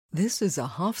This is a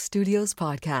Hoff Studios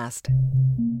podcast.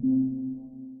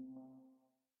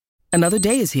 Another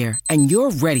day is here, and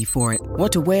you're ready for it.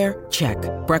 What to wear? Check.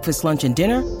 Breakfast, lunch, and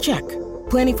dinner? Check.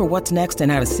 Planning for what's next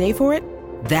and how to save for it?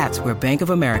 That's where Bank of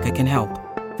America can help.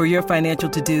 For your financial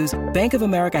to-dos, Bank of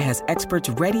America has experts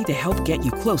ready to help get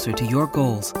you closer to your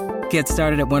goals. Get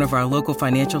started at one of our local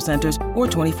financial centers or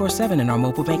 24/7 in our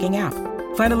mobile banking app.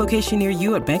 Find a location near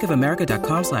you at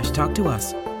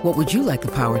bankofamerica.com/talktous. What would you like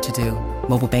the power to do?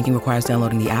 Mobile banking requires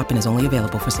downloading the app and is only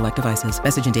available for select devices.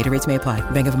 Message and data rates may apply.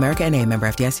 Bank of America N.A., member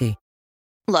FDIC.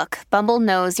 Look, Bumble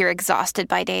knows you're exhausted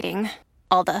by dating.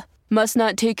 All the must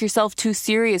not take yourself too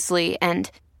seriously and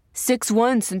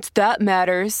 6'1" since that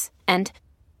matters. And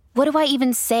what do I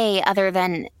even say other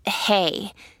than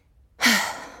hey?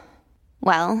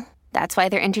 Well, that's why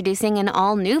they're introducing an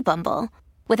all-new Bumble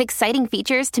with exciting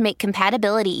features to make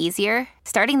compatibility easier,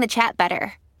 starting the chat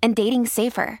better, and dating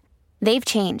safer. They've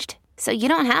changed, so you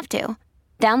don't have to.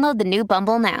 Download the new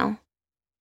Bumble now.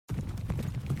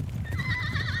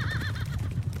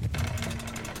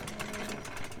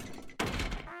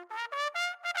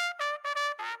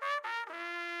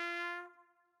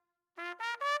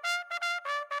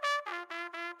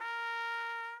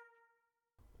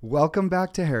 Welcome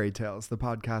back to Harry Tales, the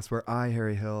podcast where I,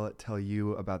 Harry Hill, tell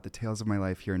you about the tales of my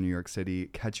life here in New York City,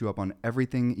 catch you up on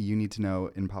everything you need to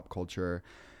know in pop culture,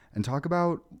 and talk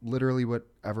about literally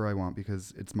whatever I want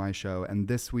because it's my show. And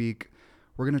this week,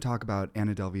 we're going to talk about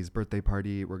Anna Delvey's birthday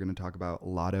party. We're going to talk about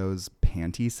Lotto's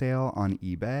panty sale on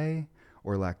eBay,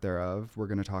 or lack thereof. We're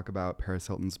going to talk about Paris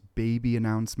Hilton's baby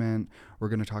announcement. We're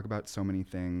going to talk about so many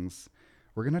things.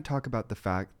 We're going to talk about the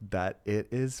fact that it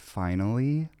is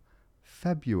finally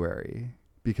February,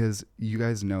 because you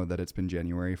guys know that it's been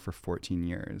January for 14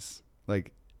 years.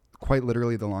 Like, quite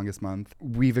literally the longest month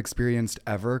we've experienced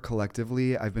ever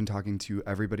collectively. I've been talking to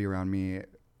everybody around me.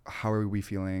 How are we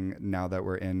feeling now that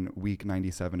we're in week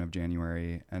 97 of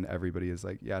January? And everybody is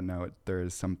like, yeah, no, there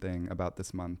is something about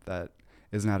this month that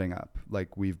isn't adding up.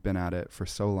 Like, we've been at it for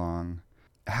so long.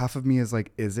 Half of me is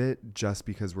like, is it just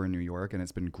because we're in New York and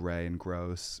it's been gray and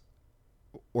gross?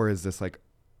 Or is this like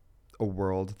a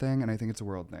world thing? And I think it's a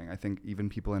world thing. I think even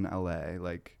people in LA,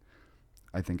 like,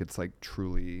 I think it's like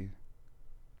truly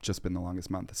just been the longest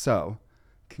month. So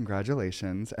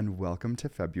congratulations and welcome to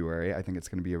February. I think it's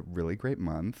going to be a really great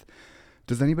month.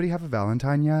 Does anybody have a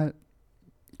Valentine yet?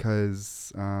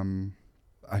 Because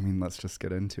let's just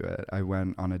get into it. I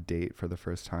went on a date for the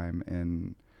first time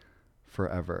in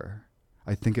forever.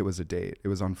 I think it was a date. It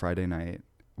was on Friday night,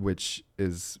 which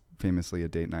is famously a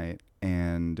date night.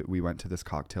 And we went to this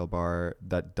cocktail bar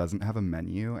that doesn't have a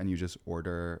menu, and you just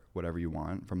order whatever you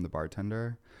want from the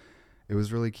bartender. It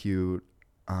was really cute.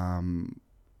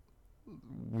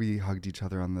 We hugged each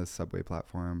other on the subway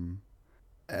platform.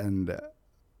 And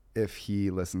if he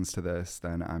listens to this,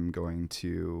 then I'm going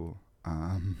to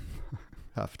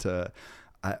have to,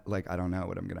 I don't know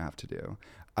what I'm going to have to do.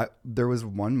 There was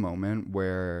one moment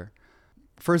where,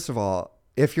 first of all,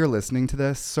 if you're listening to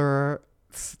this, sir,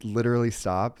 literally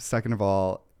stop. Second of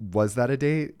all, was that a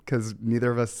date? Because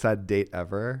neither of us said date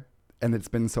ever. And it's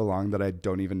been so long that I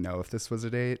don't even know if this was a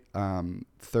date.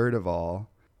 Third of all,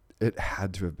 it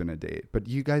had to have been a date. But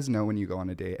you guys know when you go on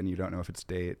a date and you don't know if it's a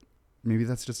date. Maybe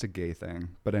that's just a gay thing.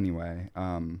 But anyway,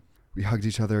 we hugged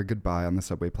each other goodbye on the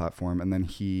subway platform. And then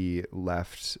he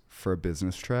left for a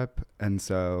business trip. And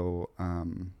so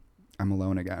I'm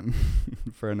alone again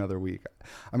for another week.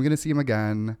 I'm going to see him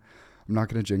again. I'm not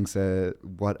going to jinx it,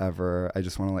 whatever. I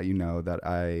just want to let you know that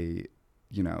I,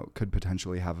 could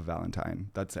potentially have a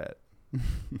Valentine. That's it.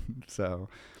 So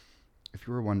if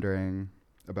you were wondering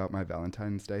about my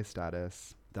Valentine's Day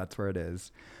status, that's where it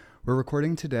is. We're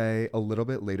recording today a little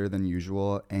bit later than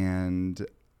usual, and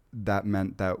that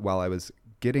meant that while I was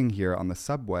getting here on the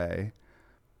subway,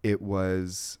 it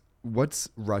was what's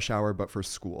rush hour but for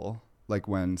school, like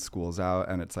when school's out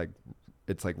and it's like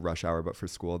rush hour but for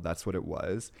school. That's what it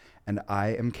was. And I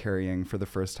am carrying for the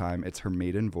first time, it's her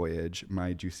maiden voyage,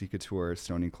 my Juicy Couture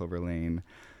Stony Clover Lane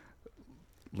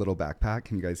little backpack.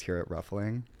 Can you guys hear it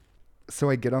ruffling? So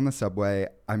I get on the subway.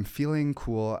 I'm feeling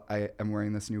cool. I am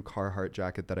wearing this new Carhartt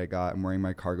jacket that I got. I'm wearing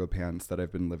my cargo pants that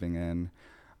I've been living in.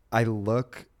 I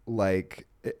look like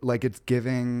it's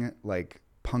giving like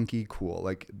punky cool.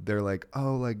 Like they're like,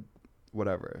 oh, like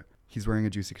whatever. He's wearing a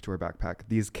Juicy Couture backpack.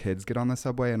 These kids get on the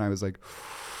subway and I was like,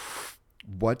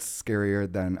 what's scarier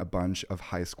than a bunch of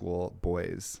high school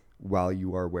boys while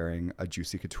you are wearing a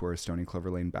Juicy Couture Stony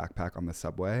Clover Lane backpack on the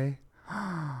subway?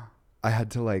 I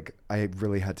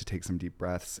really had to take some deep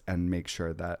breaths and make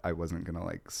sure that I wasn't going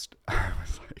to I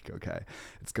was like, okay,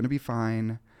 it's going to be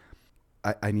fine.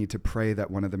 I need to pray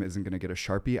that one of them isn't going to get a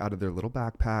Sharpie out of their little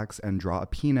backpacks and draw a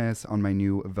penis on my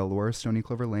new velour Stony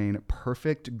Clover Lane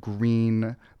perfect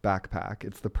green backpack.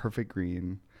 It's the perfect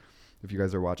green. If you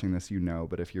guys are watching this, you know,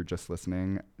 but if you're just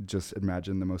listening, just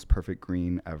imagine the most perfect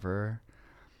green ever.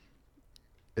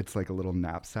 It's like a little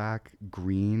knapsack,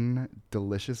 green,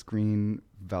 delicious green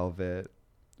velvet,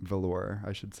 velour,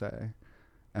 I should say.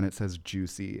 And it says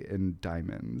juicy in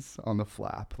diamonds on the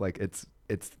flap. Like it's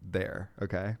there,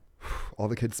 okay? All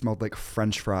the kids smelled like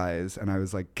French fries, and I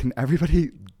was like, can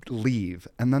everybody leave?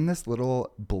 And then this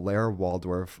little Blair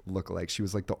Waldorf lookalike, she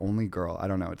was like the only girl. I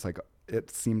don't know. It's like,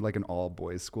 it seemed like an all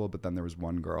boys school, but then there was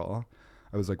one girl.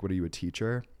 I was like, what are you, a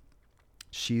teacher?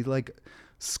 She like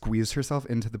squeezed herself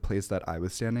into the place that I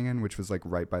was standing in, which was like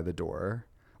right by the door.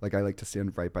 Like I like to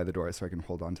stand right by the door so I can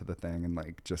hold on to the thing and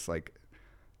like just like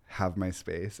have my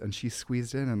space. And she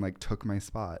squeezed in and like took my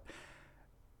spot.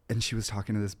 And she was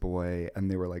talking to this boy,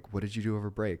 and they were like, what did you do over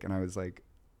break? And I was like,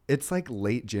 it's like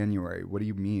late January. What do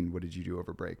you mean, what did you do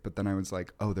over break? But then I was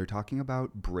like, oh, they're talking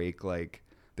about break. Like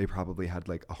they probably had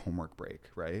like a homework break,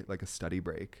 right? Like a study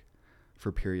break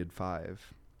for period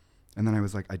 5. And then I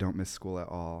was like, I don't miss school at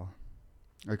all.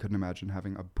 I couldn't imagine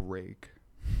having a break.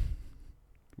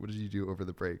 What did you do over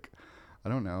the break? I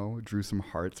don't know. Drew some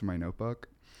hearts in my notebook.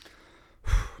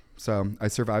 So I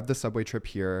survived the subway trip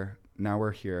here. Now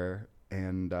we're here.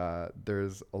 And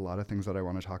there's a lot of things that I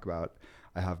want to talk about.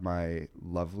 I have my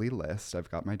lovely list.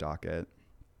 I've got my docket.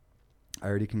 I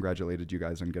already congratulated you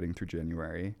guys on getting through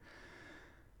January.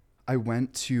 I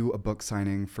went to a book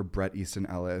signing for Bret Easton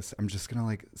Ellis. I'm just going to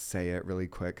like say it really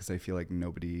quick because I feel like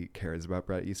nobody cares about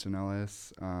Bret Easton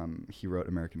Ellis. He wrote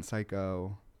American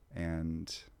Psycho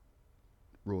and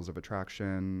Rules of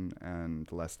Attraction and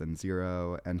Less Than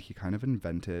Zero. And he kind of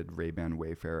invented Ray-Ban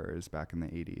Wayfarers back in the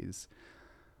 80s.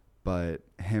 But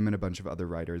him and a bunch of other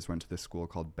writers went to this school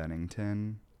called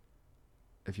Bennington.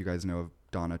 If you guys know of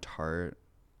Donna Tartt,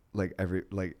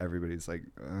 everybody's like,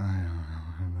 I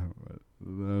don't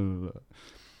know.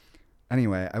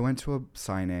 Anyway, I went to a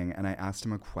signing and I asked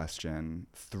him a question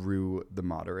through the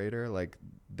moderator. Like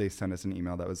they sent us an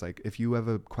email that was like, if you have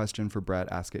a question for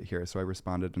Bret, ask it here. So I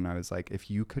responded and I was like, if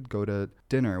you could go to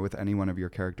dinner with any one of your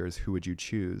characters, who would you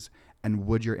choose? And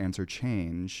would your answer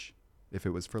change if it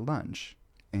was for lunch?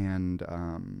 And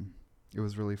it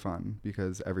was really fun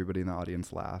because everybody in the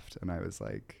audience laughed. And I was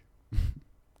like,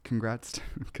 congrats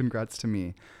to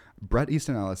me. Bret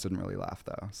Easton Ellis didn't really laugh,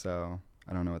 though. So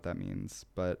I don't know what that means.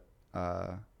 But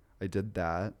I did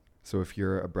that. So if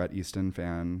you're a Bret Easton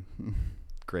fan,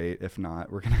 great. If not,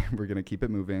 we're gonna keep it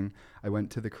moving. I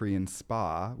went to the Korean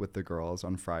spa with the girls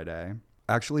on Friday.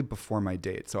 Actually, before my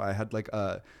date. So I had like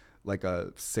a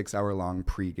 6-hour long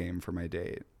pregame for my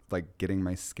date. Like getting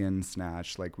my skin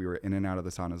snatched. Like we were in and out of the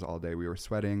saunas all day. We were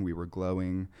sweating. We were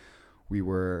glowing. We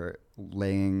were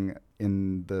laying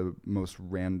in the most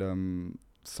random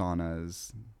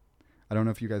saunas. I don't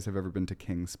know if you guys have ever been to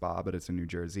King Spa, but it's in New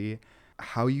Jersey.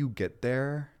 How you get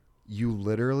there, you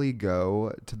literally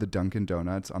go to the Dunkin'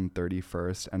 Donuts on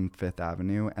 31st and 5th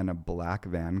Avenue, and a black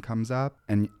van comes up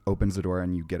and opens the door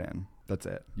and you get in. That's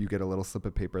it. You get a little slip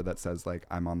of paper that says like,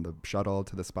 I'm on the shuttle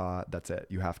to the spa. That's it.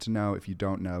 You have to know. If you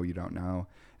don't know, you don't know.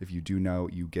 If you do know,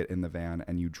 you get in the van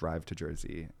and you drive to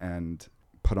Jersey and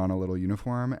put on a little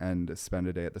uniform and spend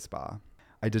a day at the spa.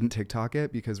 I didn't TikTok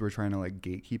it because we're trying to like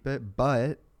gatekeep it,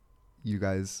 but you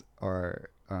guys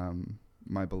are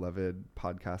my beloved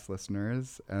podcast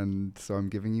listeners. And so I'm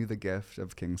giving you the gift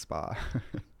of King Spa.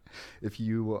 If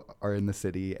you are in the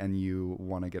city and you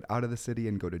want to get out of the city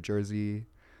and go to Jersey,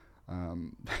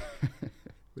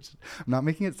 which I'm not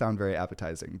making it sound very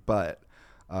appetizing, but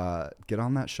get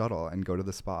on that shuttle and go to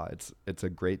the spa. It's a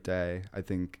great day. I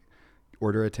think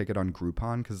order a ticket on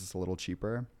Groupon because it's a little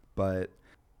cheaper. But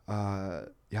yeah,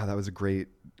 that was a great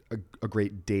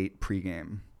date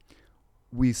pregame.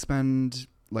 We spend,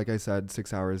 like I said,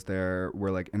 6 hours there.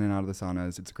 We're like in and out of the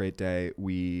saunas. It's a great day.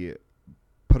 We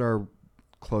put our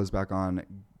clothes back on,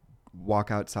 walk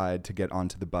outside to get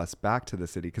onto the bus back to the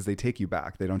city because they take you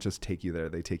back. They don't just take you there.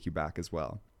 They take you back as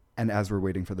well. And as we're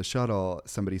waiting for the shuttle,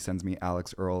 somebody sends me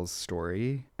Alex Earl's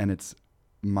story, and it's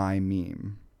my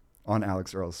meme on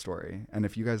Alex Earl's story. And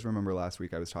if you guys remember last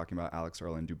week, I was talking about Alex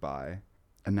Earl in Dubai,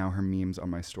 and now her meme's on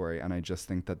my story. And I just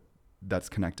think that that's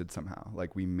connected somehow.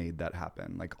 Like we made that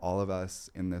happen. Like all of us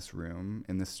in this room,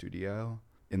 in this studio,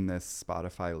 in this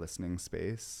Spotify listening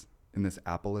space, in this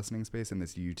Apple listening space, in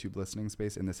this YouTube listening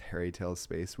space, in this Harry Tales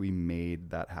space, we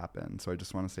made that happen. So I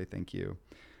just want to say thank you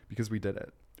because we did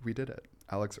it. We did it.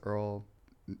 Alex Earl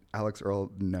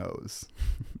knows.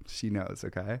 She knows,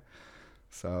 okay?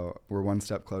 So we're one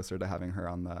step closer to having her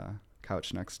on the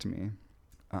couch next to me.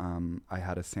 I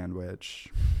had a sandwich.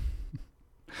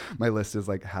 My list is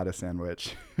like had a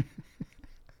sandwich.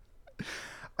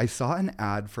 I saw an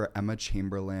ad for Emma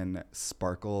Chamberlain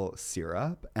sparkle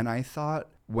syrup, and I thought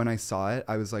when I saw it,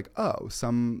 I was like, oh,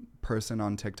 some person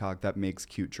on TikTok that makes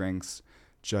cute drinks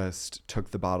just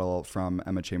took the bottle from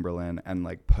Emma Chamberlain and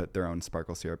like put their own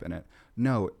sparkle syrup in it.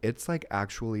 No, it's like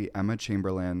actually Emma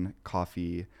Chamberlain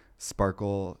coffee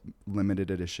sparkle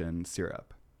limited edition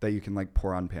syrup that you can like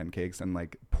pour on pancakes and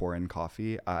like pour in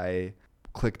coffee. I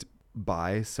clicked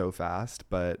buy so fast,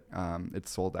 but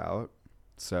it's sold out.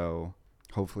 So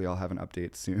hopefully I'll have an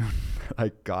update soon.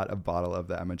 I got a bottle of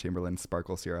the Emma Chamberlain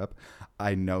sparkle syrup.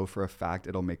 I know for a fact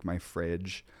it'll make my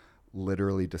fridge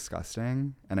literally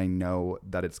disgusting. And I know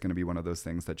that it's going to be one of those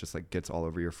things that just like gets all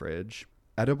over your fridge.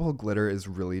 Edible glitter is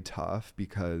really tough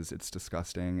because it's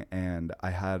disgusting. And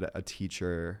I had a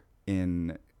teacher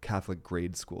in Catholic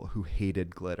grade school who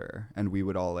hated glitter. And we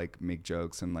would all like make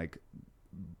jokes and like,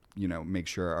 you know, make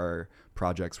sure our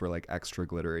projects were like extra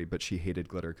glittery, but she hated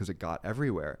glitter because it got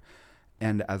everywhere.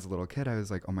 And as a little kid, I was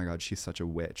like, oh my God, she's such a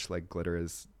witch. Like glitter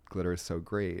is so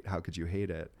great. How could you hate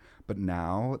it? But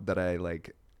now that I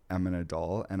like am an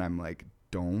adult and I'm like,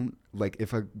 don't like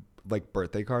if a like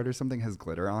birthday card or something has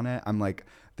glitter on it, I'm like,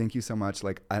 thank you so much.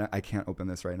 Like I can't open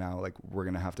this right now. Like we're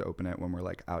going to have to open it when we're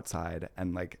like outside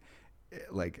and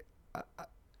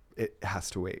it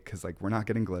has to wait. Cause like we're not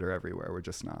getting glitter everywhere. We're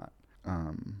just not.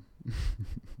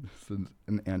 This is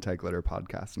an anti-glitter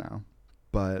podcast now,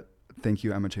 but thank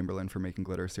you, Emma Chamberlain, for making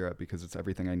glitter syrup because it's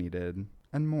everything I needed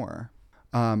and more.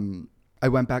 I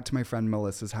went back to my friend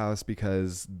Melissa's house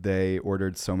because they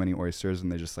ordered so many oysters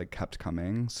and they just like kept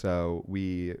coming. So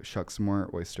we shucked some more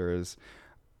oysters.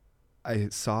 I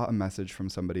saw a message from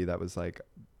somebody that was like,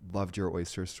 loved your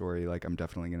oyster story. Like, I'm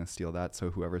definitely going to steal that. So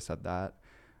whoever said that,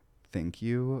 thank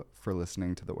you for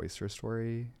listening to the oyster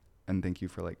story. And thank you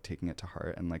for like taking it to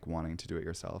heart and like wanting to do it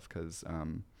yourself. Cause,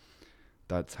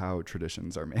 that's how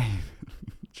traditions are made.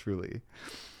 Truly.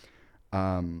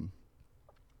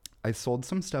 I sold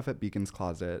some stuff at Beacon's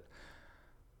Closet.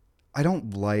 I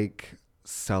don't like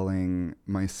selling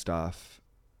my stuff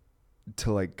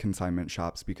to like consignment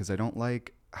shops because I don't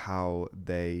like how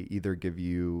they either give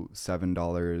you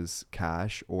 $7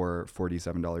 cash or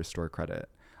 $47 store credit.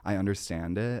 I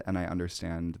understand it and I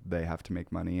understand they have to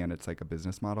make money and it's like a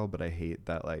business model, but I hate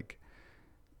that like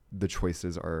the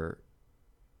choices are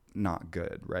not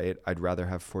good, right? I'd rather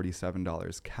have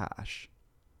 $47 cash.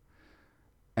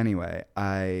 Anyway,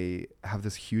 I have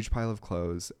this huge pile of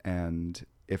clothes, and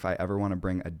if I ever want to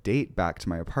bring a date back to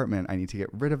my apartment, I need to get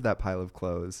rid of that pile of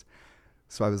clothes.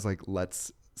 So I was like, let's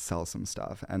sell some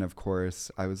stuff. And of course,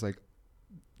 I was like,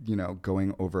 you know,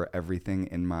 going over everything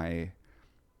in my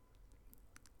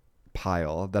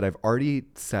pile that I've already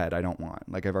said I don't want.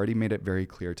 Like, I've already made it very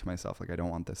clear to myself, like, I don't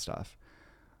want this stuff.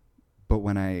 But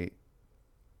when I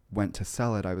went to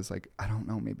sell it, I was like, I don't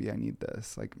know, maybe I need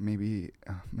this. Like maybe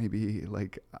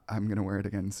like I'm going to wear it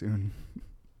again soon.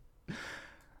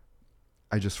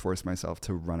 I just forced myself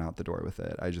to run out the door with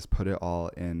it. I just put it all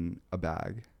in a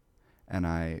bag and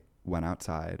I went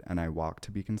outside and I walked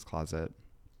to Beacon's Closet.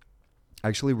 I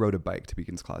actually rode a bike to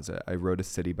Beacon's Closet. I rode a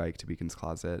city bike to Beacon's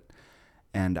Closet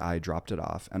and I dropped it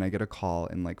off and I get a call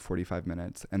in like 45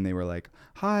 minutes and they were like,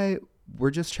 hi, we're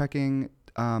just checking.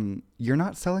 You're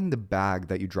not selling the bag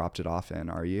that you dropped it off in,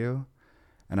 are you?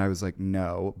 And I was like,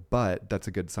 no, but that's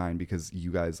a good sign because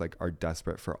you guys like are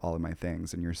desperate for all of my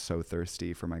things and you're so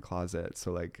thirsty for my closet.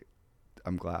 So like,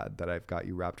 I'm glad that I've got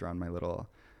you wrapped around my little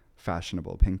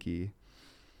fashionable pinky.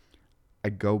 I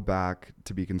go back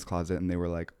to Beacon's Closet and they were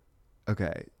like,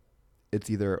 okay, it's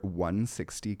either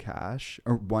 $160 cash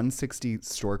or $160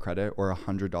 store credit or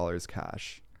 $100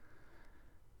 cash.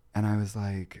 And I was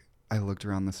like, I looked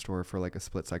around the store for like a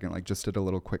split second, like just did a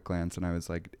little quick glance and I was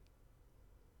like,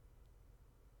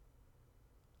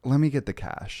 let me get the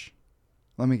cash.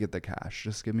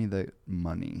 Just give me the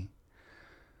money.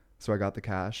 So I got the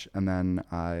cash and then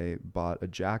I bought a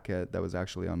jacket that was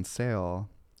actually on sale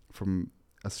from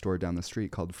a store down the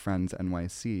street called Friends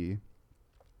NYC,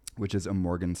 which is a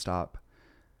Morgan Stop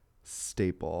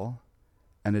staple.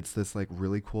 And it's this like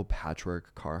really cool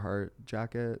patchwork Carhartt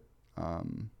jacket.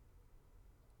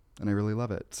 And I really love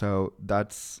it. So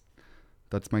that's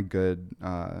my good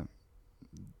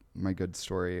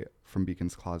story from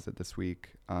Beacon's Closet this week.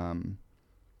 The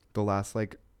last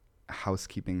like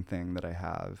housekeeping thing that I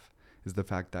have is the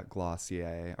fact that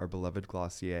Glossier, our beloved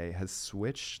Glossier, has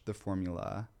switched the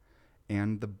formula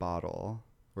and the bottle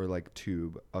or like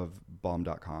tube of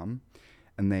balm.com,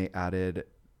 and they added,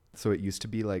 so it used to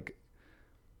be like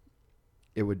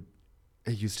it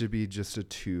used to be just a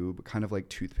tube, kind of like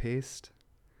toothpaste.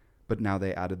 but now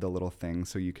they added the little thing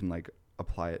so you can like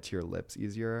apply it to your lips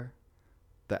easier.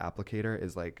 The applicator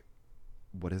is like,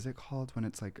 what is it called when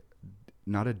it's like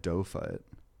not a doe foot?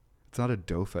 It's not a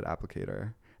doe foot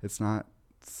applicator. It's not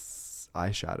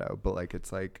eyeshadow, but like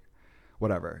it's like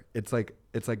whatever. It's like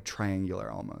triangular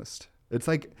almost. It's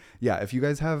like, yeah, if you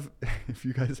guys have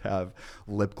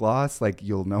lip gloss, like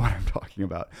you'll know what I'm talking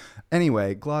about.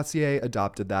 Anyway, Glossier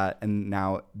adopted that, and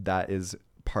now that is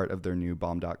part of their new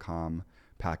Balm.com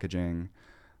packaging.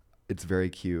 It's very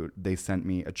cute. They sent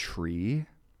me a tree.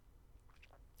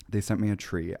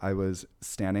 I was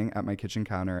standing at my kitchen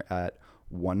counter at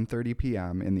 1:30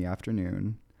 p.m. in the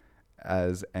afternoon,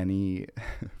 as any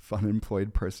fun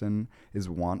employed person is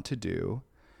wont to do,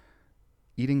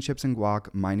 eating chips and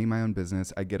guac, minding my own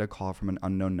business. I get a call from an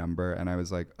unknown number, and I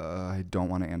was like, I don't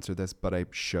want to answer this, but I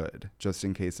should, just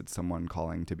in case it's someone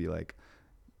calling to be like,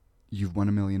 you've won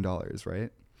 $1 million,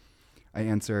 right? I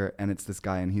answer, and it's this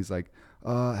guy, and he's like,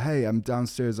 hey, I'm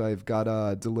downstairs. I've got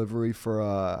a delivery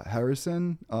for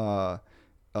Harrison.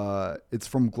 It's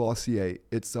from Glossier.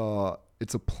 It's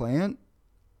a plant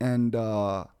and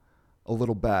a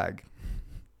little bag.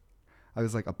 I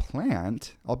was like, a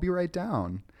plant? I'll be right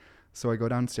down. So I go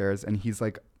downstairs, and he's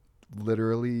like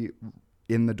literally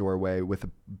in the doorway with a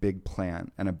big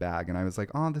plant and a bag. And I was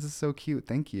like, oh, this is so cute.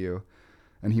 Thank you.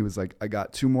 And he was like, I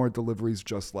got 2 more deliveries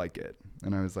just like it.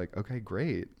 And I was like, okay,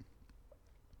 great.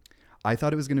 I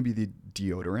thought it was going to be the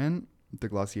deodorant, the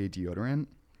Glossier deodorant,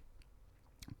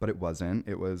 but it wasn't.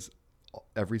 It was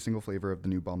every single flavor of the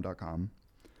new Balm.com,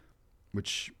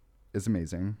 which is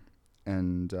amazing.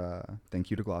 And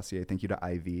thank you to Glossier. Thank you to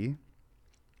Ivy.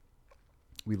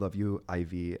 We love you,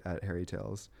 Ivy, at Harry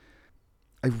Tales.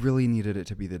 I really needed it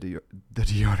to be the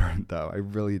deodorant, though. I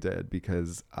really did,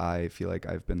 because I feel like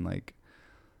I've been like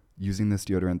using this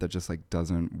deodorant that just like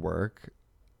doesn't work.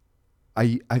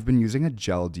 I've been using a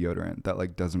gel deodorant that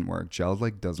like doesn't work. Gel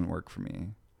like doesn't work for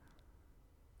me.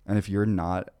 And if you're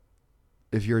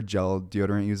a gel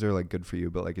deodorant user, like good for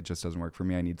you, but like it just doesn't work for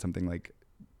me. I need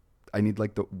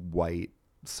the white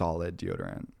solid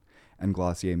deodorant. And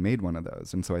Glossier made one of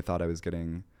those. And so I thought I was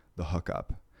getting the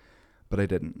hookup, but I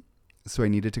didn't. So I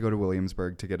needed to go to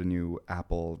Williamsburg to get a new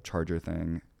Apple charger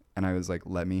thing. And I was like,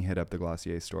 let me hit up the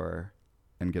Glossier store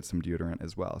and get some deodorant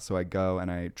as well. So I go and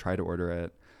I try to order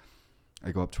it.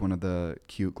 I go up to one of the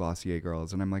cute Glossier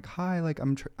girls, and I'm like, hi, like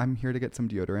I'm here to get some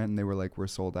deodorant. And they were like, we're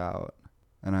sold out.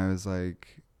 And I was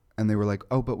like, and they were like,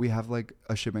 oh, but we have like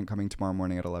a shipment coming tomorrow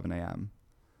morning at 11 a.m.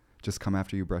 Just come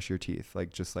after you brush your teeth.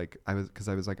 Like, just like I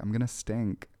was like, I'm going to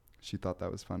stink. She thought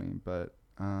that was funny, but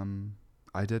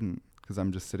I didn't, because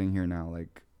I'm just sitting here now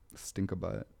like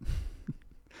stink-a-butt.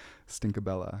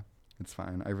 Stinkabella. It's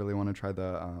fine. I really want to try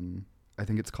the, I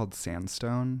think it's called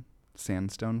sandstone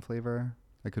flavor.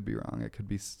 I could be wrong. It could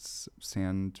be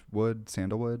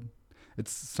sandalwood.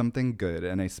 It's something good,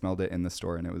 and I smelled it in the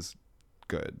store, and it was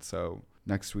good. So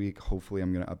next week, hopefully,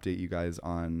 I'm going to update you guys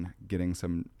on getting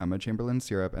some Emma Chamberlain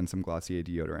syrup and some Glossier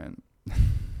deodorant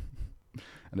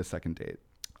and a second date.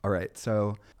 All right.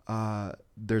 So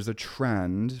there's a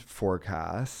trend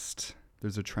forecast.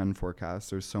 There's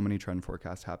so many trend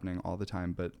forecasts happening all the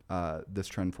time. But this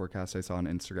trend forecast I saw on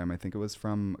Instagram, I think it was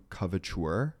from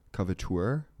Coveteur,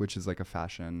 which is like a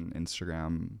fashion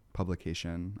Instagram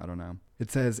publication. I don't know. It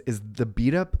says, is the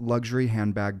beat up luxury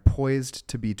handbag poised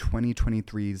to be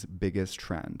 2023's biggest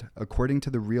trend? According to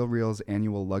the Real Real's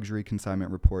annual luxury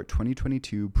consignment report,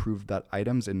 2022 proved that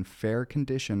items in fair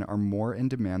condition are more in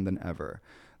demand than ever.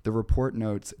 The report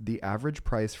notes the average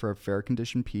price for a fair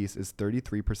condition piece is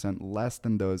 33% less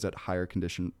than those at higher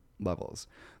condition levels.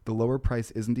 The lower price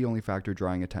isn't the only factor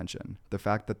drawing attention. The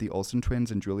fact that the Olsen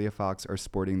twins and Julia Fox are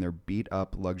sporting their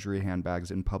beat-up luxury handbags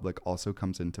in public also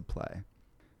comes into play.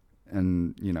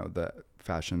 And, you know, the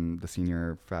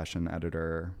senior fashion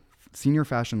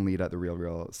lead at The Real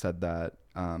Real said that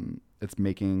it's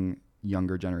making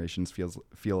younger generations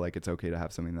feel like it's okay to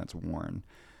have something that's worn.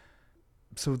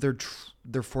 So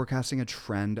they're forecasting a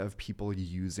trend of people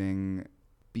using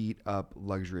beat up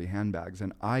luxury handbags.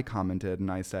 And I commented and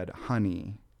I said,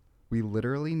 honey, we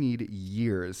literally need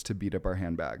years to beat up our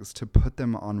handbags, to put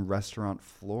them on restaurant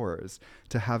floors,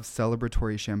 to have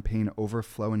celebratory champagne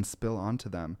overflow and spill onto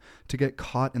them, to get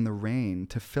caught in the rain,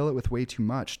 to fill it with way too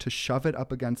much, to shove it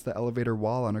up against the elevator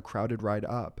wall on a crowded ride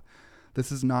up.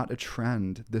 This is not a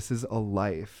trend. This is a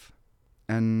life.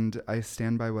 And I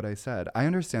stand by what I said. I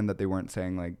understand that they weren't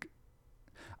saying like,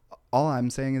 all I'm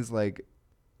saying is like,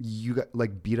 you got,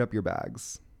 like, beat up your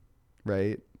bags,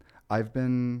 right? I've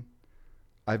been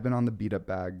on the beat up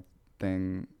bag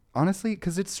thing, honestly,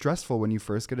 because it's stressful when you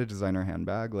first get a designer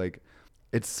handbag. Like,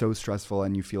 it's so stressful,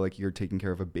 and you feel like you're taking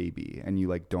care of a baby, and you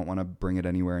like don't want to bring it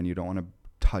anywhere, and you don't want to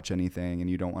touch anything, and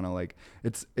you don't want to like,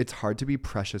 it's hard to be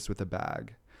precious with a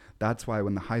bag. That's why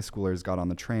when the high schoolers got on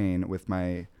the train with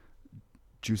my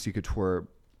Juicy Couture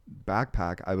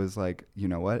backpack, I was like, you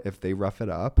know what, if they rough it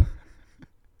up,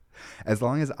 as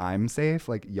long as I'm safe,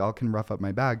 like y'all can rough up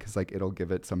my bag, because like it'll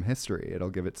give it some history,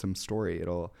 it'll give it some story,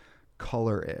 it'll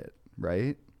color it,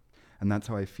 right? And that's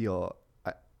how I feel.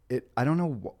 I don't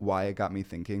know why it got me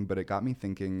thinking, but it got me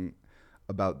thinking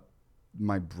about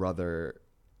my brother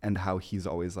and how he's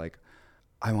always like,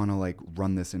 I want to like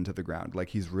run this into the ground. Like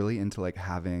he's really into like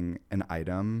having an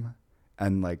item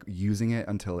and like using it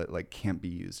until it like can't be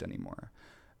used anymore.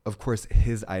 Of course,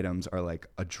 his items are like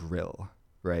a drill,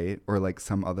 right? Or like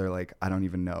some other, like, I don't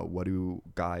even know. What do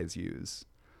guys use?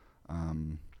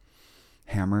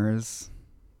 Hammers,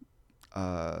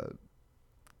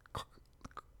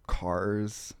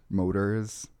 cars,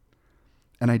 motors.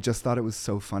 And I just thought it was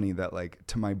so funny that like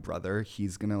to my brother,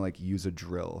 he's going to like use a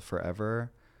drill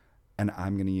forever, and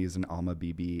I'm going to use an Alma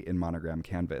BB in monogram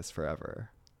canvas forever.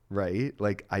 Right?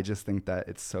 Like, I just think that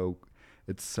it's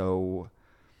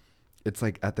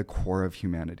like at the core of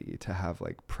humanity to have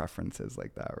like preferences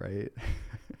like that, right?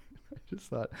 I just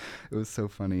thought it was so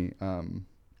funny.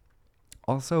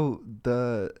 Also,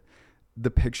 the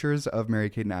pictures of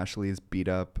Mary-Kate and Ashley's beat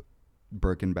up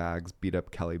Birkin bags, beat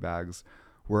up Kelly bags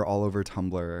were all over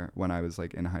Tumblr when I was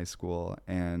like in high school,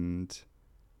 and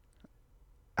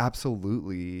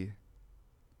absolutely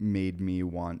made me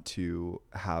want to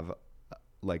have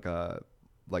like a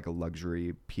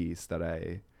luxury piece that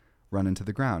I run into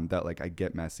the ground, that like I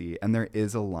get messy. And there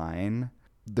is a line,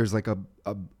 there's like a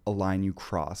line you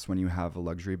cross when you have a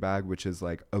luxury bag, which is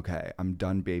like, okay, I'm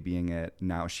done babying it.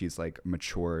 Now she's like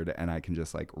matured, and I can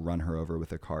just like run her over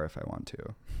with a car if I want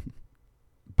to.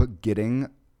 But getting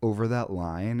over that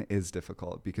line is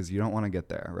difficult, because you don't want to get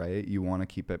there, right? You want to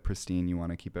keep it pristine. You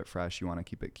want to keep it fresh. You want to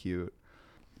keep it cute.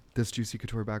 This Juicy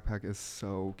Couture backpack is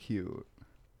so cute.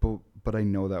 But I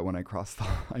know that when I cross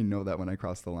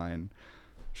the line,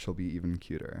 she'll be even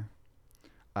cuter.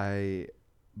 I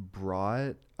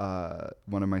brought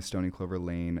one of my Stony Clover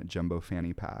Lane jumbo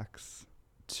fanny packs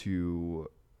to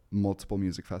multiple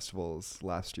music festivals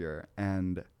last year,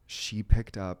 and she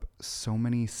picked up so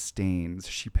many stains.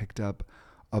 She picked up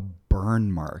a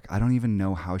burn mark. I don't even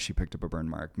know how she picked up a burn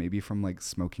mark. Maybe from like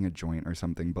smoking a joint or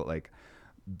something, but like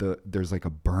there's like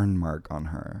a burn mark on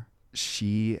her.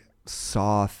 She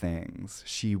saw things.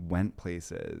 She went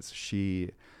places.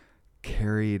 She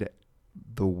carried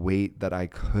the weight that I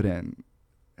couldn't.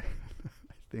 I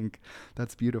think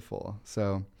that's beautiful.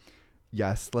 So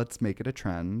yes, let's make it a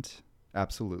trend.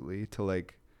 Absolutely. To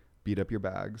like beat up your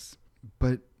bags.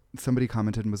 But somebody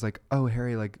commented and was like, oh,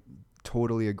 Harry, like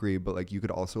totally agree, but like you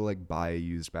could also like buy a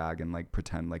used bag and like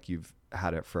pretend like you've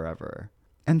had it forever.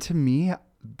 And to me,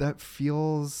 that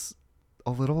feels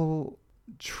a little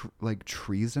like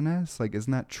treasonous. Like,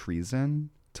 isn't that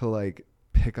treason to like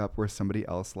pick up where somebody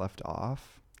else left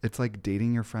off? It's like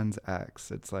dating your friend's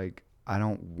ex. It's like, I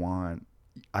don't want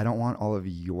all of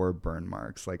your burn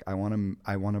marks. Like I want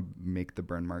to make the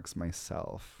burn marks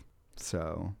myself.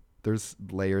 So there's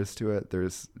layers to it.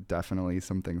 There's definitely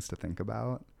some things to think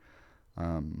about.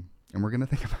 And we're going to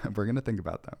think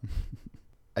about them.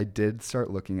 I did start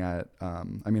looking at,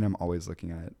 I'm always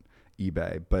looking at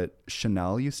eBay, but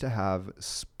Chanel used to have a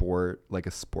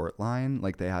sport line.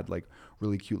 Like they had like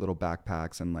really cute little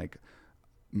backpacks and like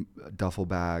duffel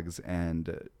bags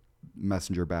and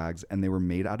messenger bags, and they were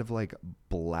made out of like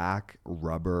black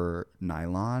rubber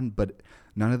nylon, but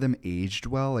none of them aged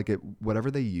well. Like whatever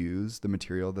they use, the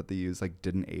material that they use like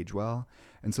didn't age well.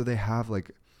 And so they have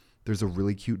like, there's a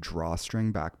really cute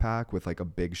drawstring backpack with like a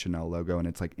big Chanel logo, and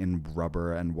it's like in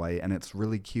rubber and white, and it's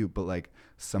really cute, but like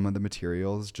some of the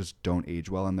materials just don't age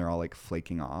well, and they're all like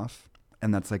flaking off.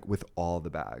 And that's like with all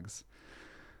the bags.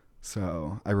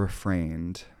 So I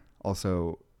refrained.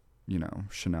 Also, you know,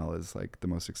 Chanel is like the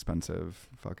most expensive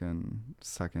fucking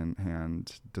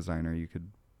secondhand designer you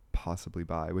could possibly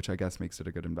buy, which I guess makes it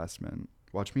a good investment.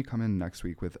 Watch me come in next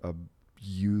week with a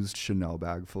used Chanel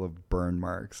bag full of burn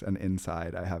marks, and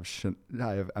inside I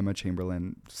have Emma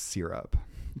Chamberlain syrup.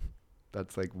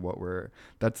 That's like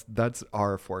that's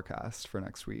our forecast for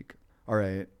next week. All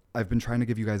right, I've been trying to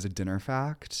give you guys a dinner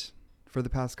fact for the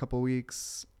past couple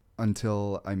weeks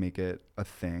until I make it a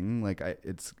thing. Like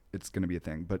it's going to be a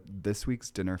thing. But this week's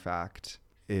dinner fact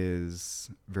is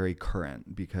very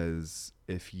current, because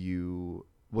you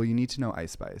need to know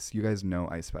Ice Spice. You guys know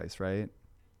Ice Spice, right?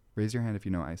 Raise your hand if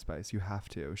you know Ice Spice. You have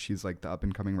to. She's like the up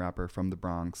and coming rapper from the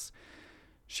Bronx.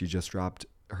 She just dropped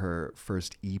her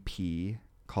first EP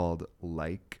called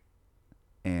Like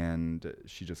and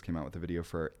she just came out with a video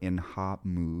for In Hot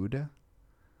Mood.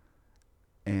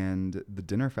 And the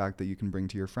dinner fact that you can bring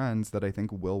to your friends that I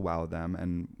think will wow them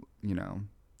and, you know,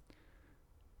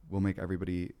 will make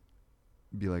everybody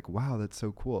be like, wow, that's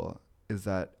so cool, is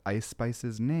that Ice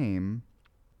Spice's name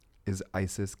is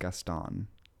Isis Gaston.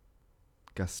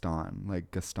 Gaston,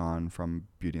 like Gaston from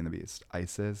Beauty and the Beast.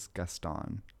 Isis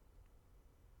Gaston.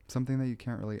 Something that you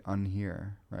can't really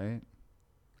unhear, right?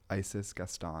 Isis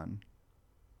Gaston.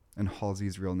 And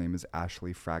Halsey's real name is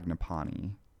Ashley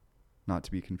Fragnapani. Not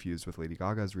to be confused with Lady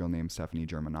Gaga's real name, Stephanie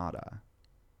Germanotta.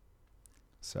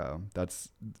 So that's,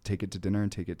 take it to dinner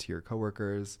and take it to your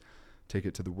coworkers. Take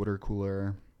it to the water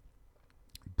cooler.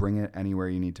 Bring it anywhere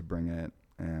you need to bring it.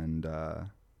 And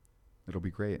it'll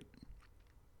be great.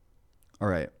 All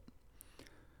right.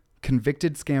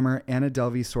 Convicted scammer Anna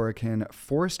Delvey Sorokin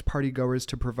forced partygoers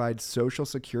to provide social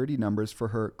security numbers for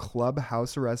her club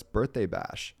house arrest birthday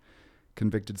bash.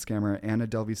 Convicted scammer Anna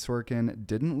Delvey Sorokin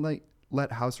didn't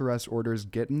let house arrest orders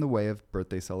get in the way of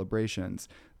birthday celebrations.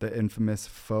 The infamous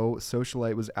faux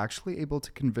socialite was actually able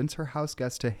to convince her house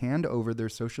guests to hand over their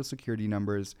social security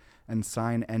numbers and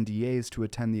sign NDAs to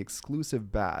attend the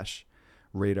exclusive bash,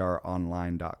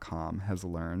 RadarOnline.com has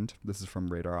learned. This is from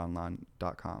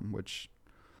RadarOnline.com, which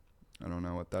I don't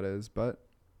know what that is, but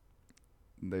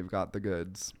they've got the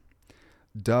goods.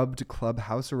 Dubbed Club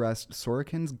House Arrest,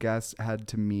 Sorokin's guests had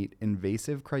to meet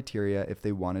invasive criteria if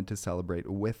they wanted to celebrate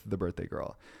with the birthday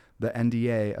girl. The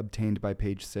NDA, obtained by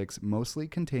Page 6, mostly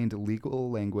contained legal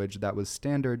language that was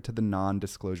standard to the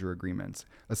non-disclosure agreements,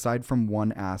 aside from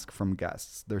one ask from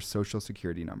guests, their social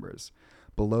security numbers.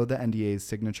 Below the NDA's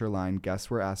signature line, guests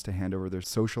were asked to hand over their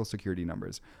social security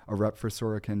numbers. A rep for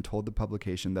Sorokin told the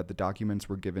publication that the documents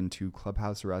were given to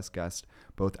Clubhouse Arrest guests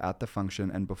both at the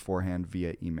function and beforehand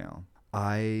via email.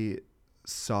 I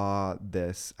saw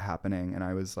this happening and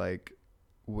I was like,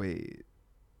 wait,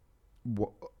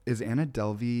 is Anna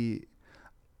Delvey,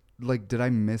 like, did I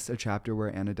miss a chapter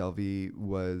where Anna Delvey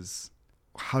was,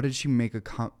 how did she make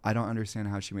I don't understand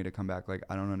how she made a comeback. Like,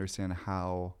 I don't understand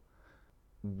how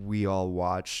we all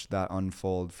watched that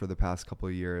unfold for the past couple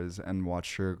of years and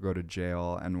watched her go to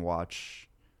jail and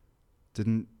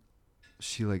didn't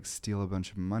she like steal a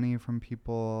bunch of money from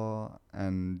people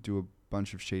and do a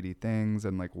bunch of shady things,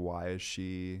 and like, why is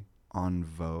she on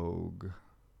Vogue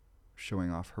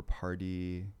showing off her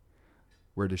party?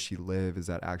 Where does she live? Is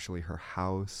that actually her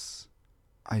house?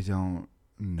 I don't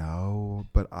know,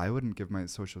 but I wouldn't give my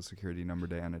social security number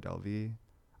to Anna Delvey.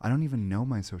 I don't even know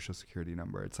my social security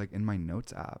number. It's like in my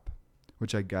notes app,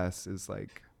 which I guess is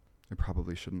like, I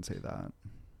probably shouldn't say that.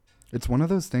 It's one of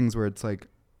those things where it's like,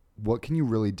 what can you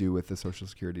really do with the social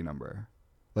security number?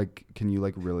 Like, can you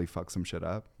like really fuck some shit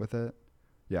up with it?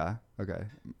 Yeah? Okay.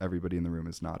 Everybody in the room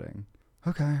is nodding.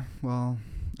 Okay. Well,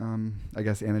 I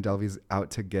guess Anna Delvey's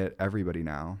out to get everybody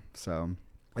now. So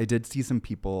I did see some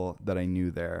people that I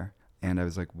knew there and I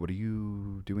was like, what are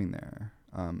you doing there?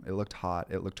 It looked hot.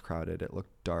 It looked crowded. It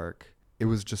looked dark. It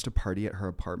was just a party at her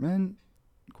apartment? ?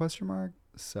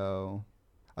 So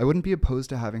I wouldn't be opposed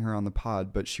to having her on the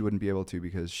pod, but she wouldn't be able to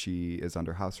because she is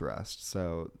under house arrest.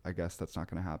 So I guess that's not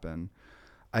going to happen.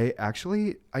 I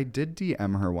did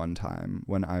DM her one time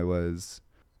when I was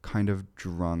kind of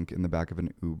drunk in the back of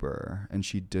an Uber, and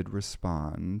she did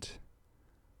respond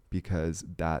because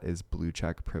that is blue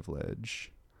check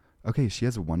privilege. Okay, she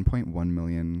has 1.1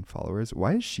 million followers.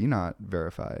 Why is she not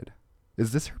verified?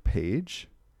 Is this her page?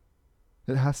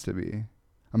 It has to be.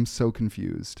 I'm so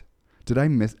confused. Did I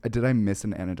miss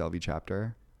an Anna Delvey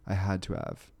chapter? I had to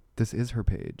have. This is her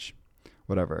page.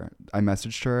 Whatever. I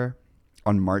messaged her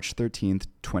on March 13th,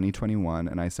 2021,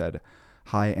 and I said,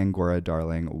 "Hi, Angora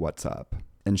darling, what's up?"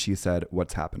 And she said,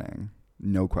 "What's happening?"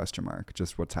 No question mark,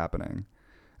 just what's happening.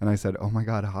 And I said, "Oh my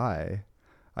God, hi.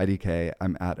 IDK,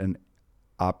 I'm at an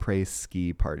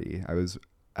après-ski party." I was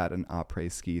at an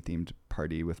après-ski themed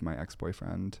party with my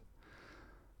ex-boyfriend.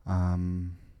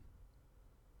 And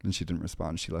she didn't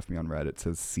respond. She left me on red. It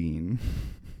says scene.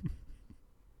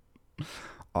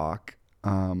 Awk.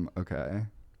 Okay.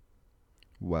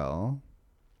 Well,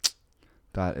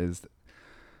 that's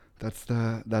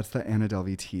the Anna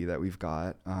Delvey tea that we've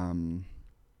got.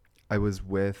 I was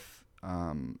with,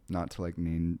 not to like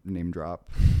name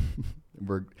drop,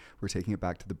 we're taking it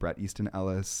back to the Bret Easton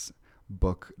Ellis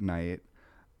book night.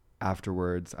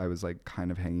 Afterwards, I was like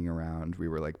kind of hanging around. We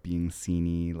were like being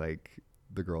sceney, like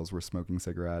the girls were smoking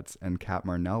cigarettes, and Kat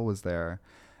Marnell was there,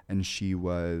 and she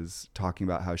was talking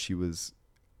about how she was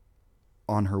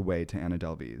on her way to Anna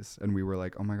Delvey's, and we were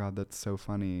like, "Oh my God, that's so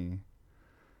funny."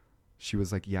 She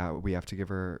was like, "Yeah, we have to give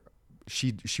her."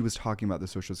 She was talking about the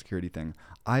Social Security thing.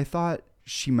 I thought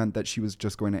she meant that she was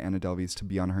just going to Anna Delvey's to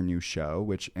be on her new show,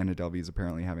 which Anna Delvey is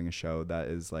apparently having a show that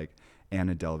is like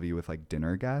Anna Delvey with like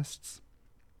dinner guests.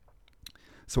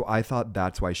 So I thought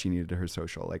that's why she needed her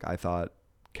social. Like I thought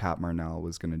Kat Marnell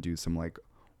was going to do some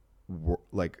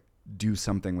like do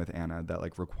something with Anna that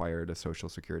like required a social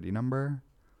security number.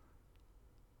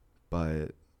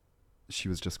 But she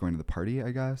was just going to the party,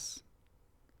 I guess.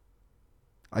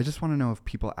 I just want to know if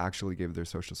people actually gave their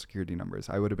social security numbers.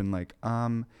 I would have been like,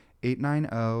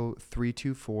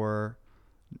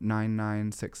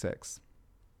 890-324-9966.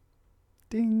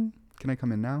 Ding. Can I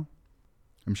come in now?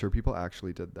 I'm sure people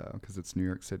actually did though, because it's New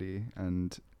York City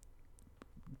and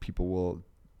people will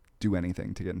do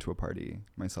anything to get into a party,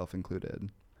 myself included.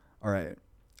 All right.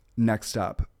 Next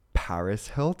up, Paris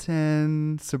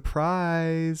Hilton.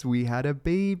 Surprise. We had a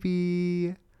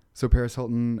baby. So Paris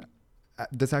Hilton,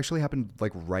 this actually happened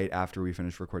like right after we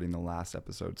finished recording the last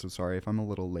episode. So sorry if I'm a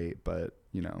little late, but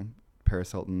you know,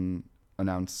 Paris Hilton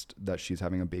announced that she's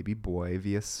having a baby boy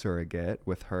via surrogate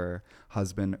with her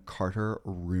husband, Carter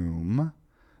Room.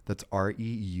 That's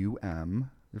Reum,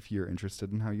 if you're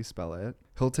interested in how you spell it.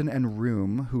 Hilton and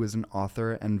Room, who is an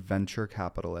author and venture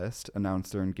capitalist,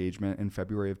 announced their engagement in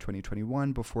February of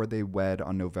 2021 before they wed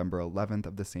on November 11th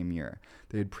of the same year.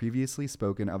 They had previously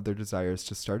spoken of their desires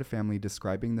to start a family,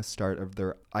 describing the start of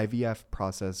their IVF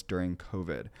process during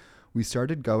COVID. We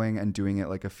started going and doing it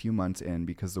like a few months in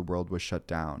because the world was shut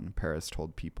down, Paris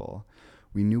told People.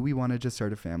 We knew we wanted to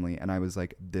start a family, and I was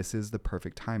like, this is the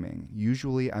perfect timing.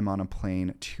 Usually I'm on a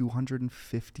plane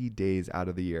 250 days out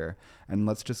of the year, and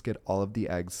let's just get all of the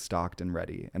eggs stocked and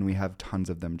ready, and we have tons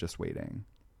of them just waiting.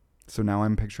 So now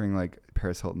I'm picturing like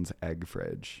Paris Hilton's egg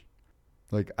fridge.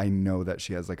 Like I know that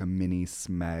she has like a mini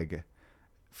Smeg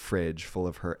fridge full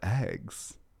of her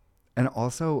eggs. And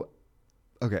also,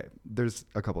 okay, there's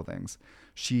a couple things.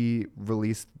 She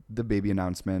released the baby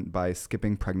announcement by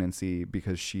skipping pregnancy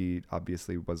because she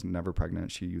obviously was never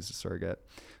pregnant. She used a surrogate.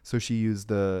 So she used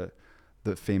the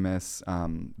famous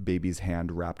baby's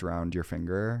hand wrapped around your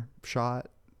finger shot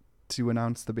to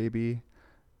announce the baby.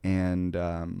 And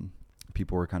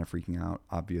people were kind of freaking out,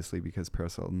 obviously, because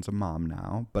Paris Hilton's a mom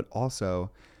now, but also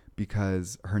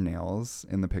because her nails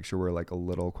in the picture were like a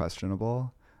little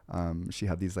questionable. She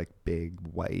had these like big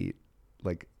white,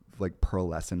 like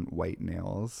pearlescent white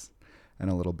nails and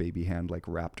a little baby hand like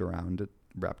wrapped around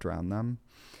them.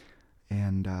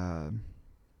 And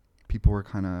people were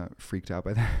kind of freaked out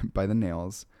by the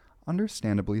nails.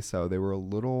 Understandably so. They were a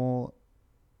little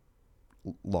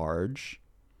large.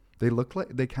 They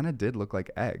kind of did look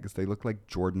like eggs. They looked like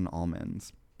Jordan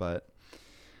almonds, but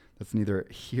that's neither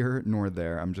here nor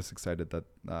there. I'm just excited that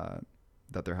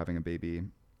they're having a baby.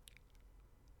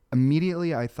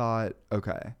 Immediately I thought,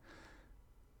 okay,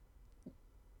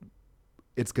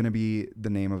 it's going to be the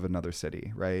name of another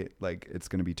city, right? Like it's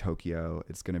going to be Tokyo.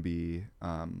 It's going to be,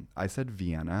 I said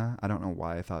Vienna. I don't know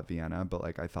why I thought Vienna, but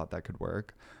like I thought that could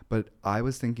work. But I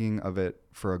was thinking of it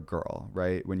for a girl,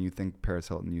 right? When you think Paris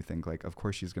Hilton, you think like, of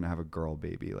course she's going to have a girl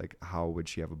baby. Like how would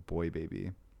she have a boy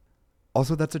baby?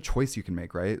 Also, that's a choice you can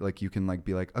make, right? Like you can like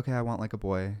be like, okay, I want like a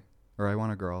boy or I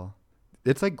want a girl.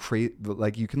 It's like crazy.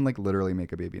 Like you can like literally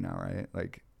make a baby now, right?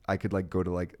 Like I could like go to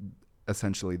like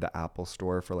essentially the Apple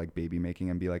store for like baby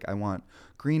making and be like, I want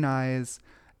green eyes.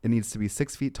 It needs to be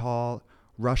 6 feet tall,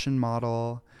 Russian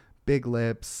model, big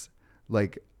lips,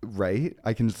 like, right?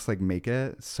 I can just like make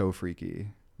it so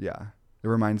freaky. Yeah. It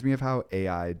reminds me of how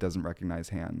AI doesn't recognize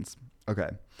hands.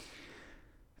 Okay.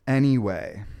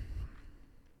 Anyway,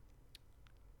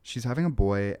 she's having a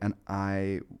boy and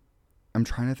I'm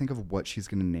trying to think of what she's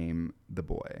going to name the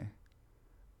boy.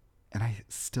 And I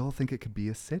still think it could be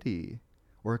a city.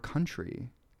 Or a country.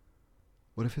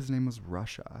 What if his name was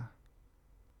Russia?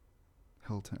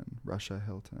 Hilton. Russia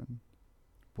Hilton.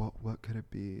 What could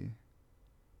it be?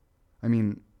 I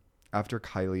mean, after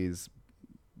Kylie's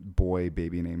boy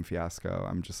baby name fiasco,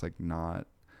 I'm just like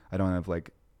I don't have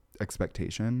like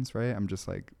expectations, right? I'm just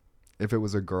like, if it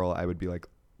was a girl, I would be like,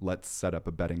 let's set up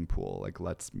a betting pool. Like,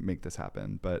 let's make this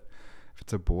happen. But if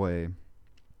it's a boy,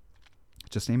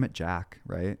 just name it Jack,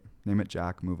 right? Name it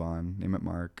Jack, move on. Name it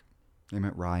Mark. Name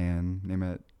it Ryan. Name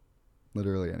it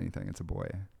literally anything. It's a boy.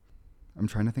 I'm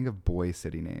trying to think of boy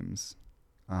city names.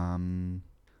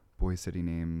 Boy city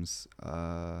names.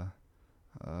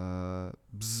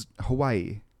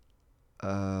 Hawaii.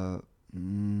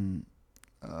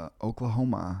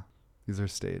 Oklahoma. These are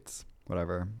states.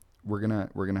 Whatever. We're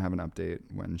gonna have an update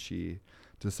when she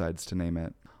decides to name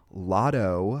it.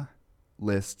 Lotto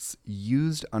lists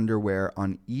used underwear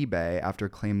on eBay after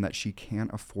claim that she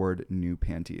can't afford new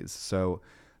panties. So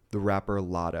the rapper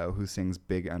Lotto, who sings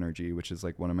Big Energy, which is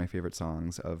like one of my favorite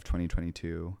songs of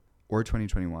 2022, or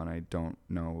 2021. I don't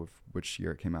know which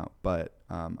year it came out, but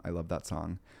I love that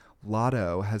song.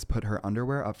 Lotto has put her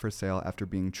underwear up for sale after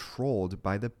being trolled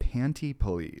by the panty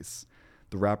police.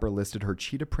 The rapper listed her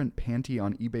cheetah print panty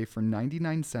on eBay for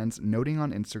 99 cents, noting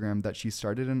on Instagram that she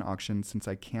started an auction since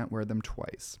I can't wear them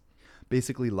twice.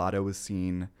 Basically, Lotto was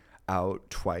seen out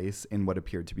twice in what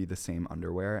appeared to be the same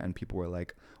underwear, and people were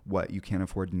like, what, you can't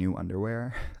afford new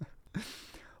underwear?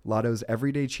 Lotto's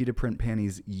everyday cheetah print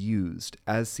panties used,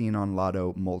 as seen on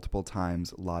Lotto multiple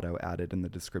times, Lotto added in the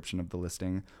description of the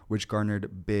listing, which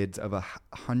garnered bids of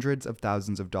hundreds of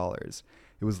thousands of dollars.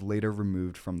 It was later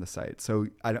removed from the site. So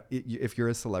if you're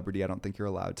a celebrity, I don't think you're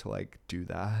allowed to like do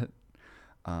that,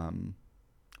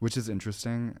 which is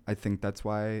interesting. I think that's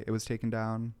why it was taken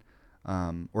down.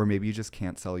 Or maybe you just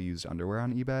can't sell used underwear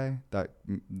on eBay.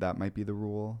 That might be the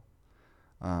rule.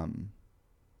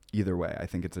 Either way, I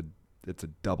think it's a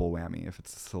double whammy. If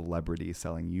it's a celebrity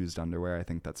selling used underwear, I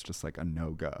think that's just like a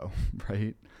no-go,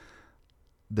 right?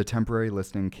 The temporary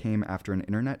listing came after an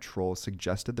internet troll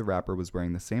suggested the rapper was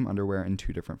wearing the same underwear in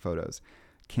 2 different photos.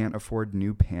 Can't afford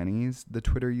new panties, the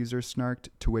Twitter user snarked,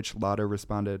 to which Lotto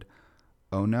responded,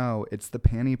 oh no, it's the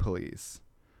panty police.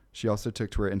 She also took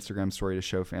to her Instagram story to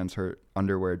show fans her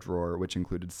underwear drawer, which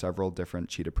included several different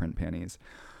cheetah print panties.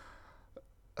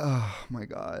 Oh my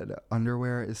God.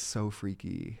 Underwear is so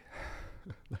freaky.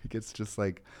 Like, it's just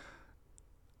like,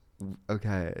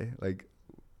 okay, like,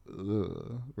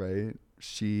 ugh, right?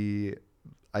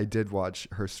 I did watch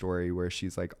her story where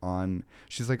she's like on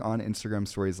Instagram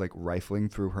stories, like rifling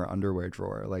through her underwear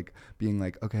drawer, like being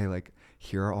like, okay, like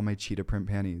here are all my cheetah print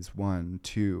panties. 1,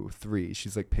 2, 3.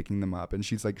 She's like picking them up and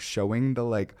she's like showing the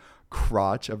like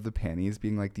crotch of the panties,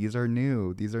 being like, these are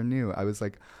new. I was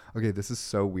like, okay, this is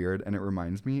so weird. And it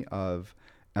reminds me of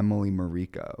Emily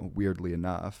Mariko, weirdly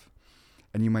enough.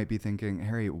 And you might be thinking,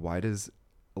 Harry, why does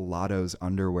Lotto's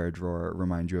underwear drawer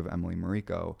remind you of Emily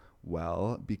Mariko?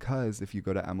 Well, because if you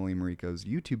go to Emily Mariko's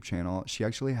YouTube channel, she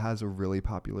actually has a really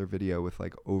popular video with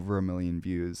like over 1 million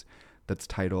views that's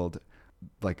titled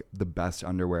like the best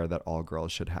underwear that all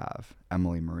girls should have,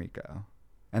 Emily Mariko.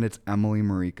 And it's Emily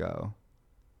Mariko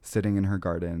sitting in her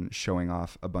garden showing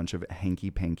off a bunch of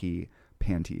hanky-panky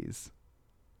panties.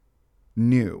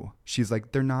 New. She's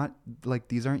like, they're not, like,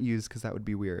 these aren't used because that would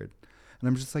be weird. And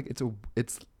I'm just like, it's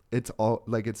all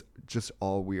like, it's just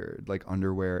all weird. Like,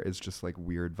 underwear is just like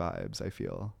weird vibes, I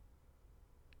feel.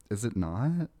 Is it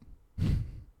not?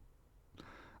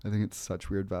 I think it's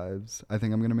such weird vibes. I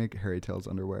think I'm going to make Harry Tales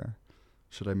underwear.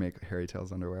 Should I make Harry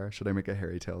Tales underwear? Should I make a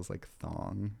Harry Tales like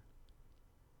thong?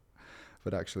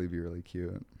 Would actually be really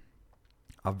cute.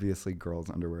 Obviously, girls'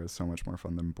 underwear is so much more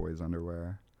fun than boys'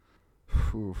 underwear.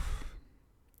 Oof.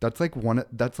 That's like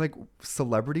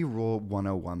celebrity rule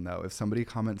 101 though. If somebody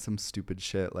comments some stupid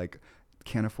shit like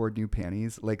can't afford new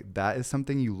panties, like that is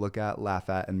something you look at, laugh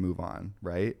at, and move on,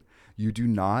 right? You do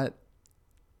not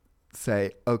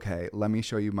say, okay, let me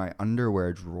show you my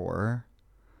underwear drawer.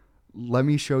 Let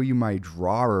me show you my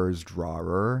drawers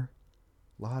drawer.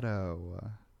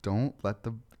 Lotto, don't let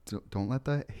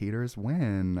the haters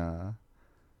win.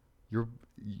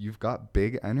 You've got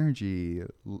big energy.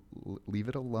 Leave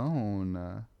it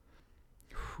alone.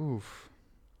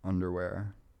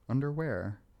 Underwear.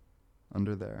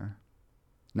 Under there.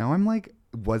 Now I'm like,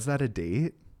 was that a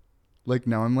date? Like,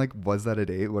 now I'm like, was that a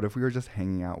date? What if we were just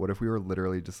hanging out? What if we were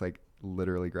literally just like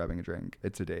literally grabbing a drink?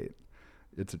 It's a date.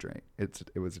 It's a drink.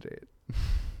 It was a date.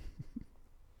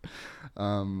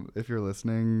 If you're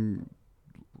listening,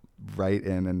 write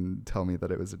in and tell me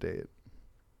that it was a date.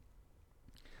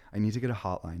 I need to get a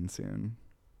hotline soon.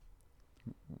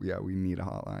 Yeah, we need a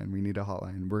hotline.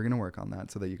 We're going to work on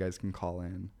that so that you guys can call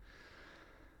in.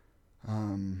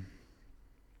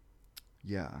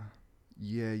 Yeah.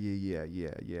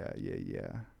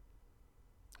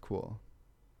 Cool.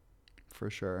 For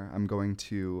sure. I'm going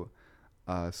to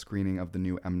a screening of the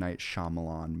new M. Night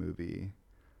Shyamalan movie.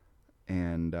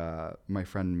 And my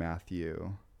friend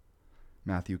Matthew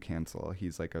Cancel,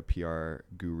 he's like a PR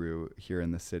guru here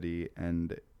in the city,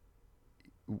 and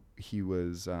he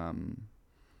was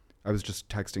I was just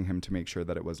texting him to make sure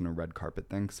that it wasn't a red carpet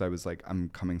thing, because I was like, I'm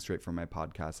coming straight from my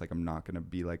podcast, like I'm not gonna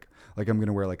be like I'm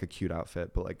gonna wear like a cute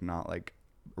outfit, but like not like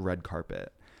red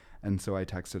carpet. And so I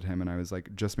texted him and I was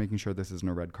like, just making sure this isn't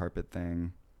a red carpet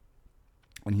thing.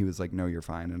 And he was like, no, you're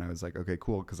fine. And I was like, okay,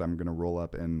 cool, because I'm gonna roll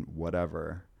up in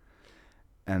whatever.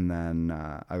 And then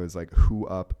I was like, who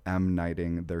up M.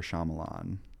 Nighting their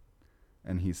Shyamalan?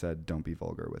 And he said, don't be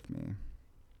vulgar with me.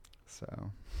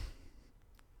 So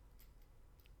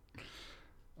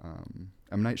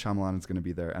M. Night Shyamalan is going to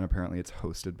be there, and apparently it's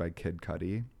hosted by Kid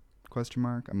Cudi, ?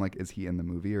 I'm like, is he in the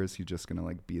movie or is he just going to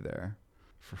like be there?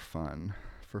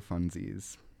 for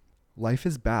funsies. Life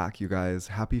is back, you guys.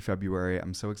 Happy February.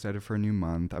 I'm so excited for a new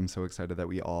month. I'm so excited that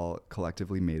we all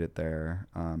collectively made it there.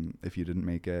 If you didn't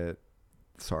make it,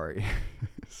 sorry.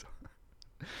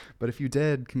 But if you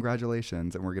did,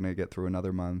 congratulations. And we're going to get through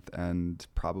another month and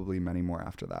probably many more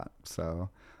after that. So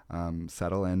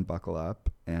settle in, buckle up.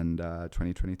 And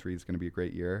 2023 is going to be a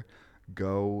great year.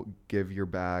 Go give your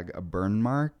bag a burn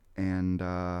mark and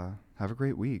have a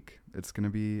great week. It's going to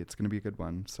be a good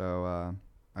one. So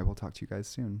I will talk to you guys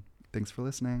soon. Thanks for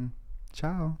listening.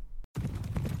 Ciao.